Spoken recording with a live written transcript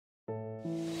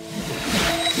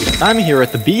I'm here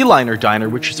at the BeaLiner Diner,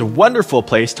 which is a wonderful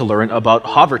place to learn about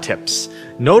hover tips.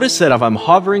 Notice that if I'm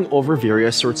hovering over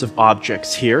various sorts of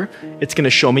objects here, it's going to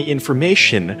show me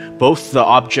information, both the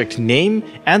object name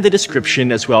and the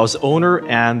description, as well as owner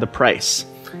and the price.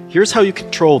 Here's how you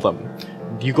control them.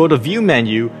 You go to View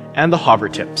menu and the hover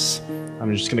tips.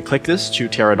 I'm just going to click this to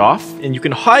tear it off, and you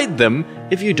can hide them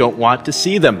if you don't want to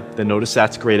see them. Then notice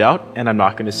that's grayed out, and I'm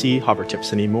not going to see hover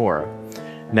tips anymore.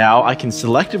 Now I can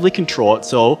selectively control it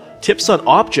so tips on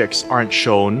objects aren't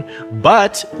shown,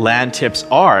 but land tips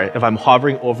are. If I'm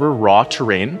hovering over raw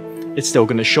terrain, it's still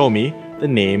going to show me the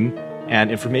name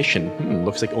and information.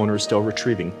 Looks like owner is still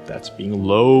retrieving. That's being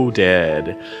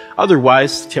loaded.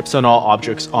 Otherwise, tips on all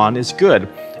objects on is good.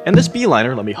 And this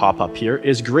BeaLiner, let me hop up here,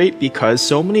 is great because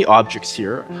so many objects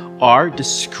here are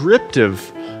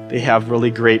descriptive. They have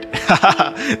really great,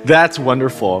 that's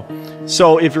wonderful.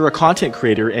 So if you're a content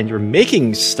creator and you're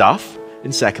making stuff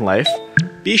in Second Life,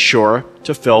 be sure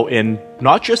to fill in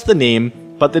not just the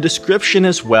name, but the description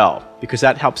as well, because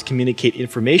that helps communicate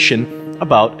information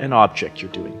about an object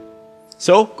you're doing.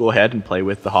 So go ahead and play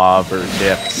with the hover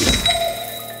tips.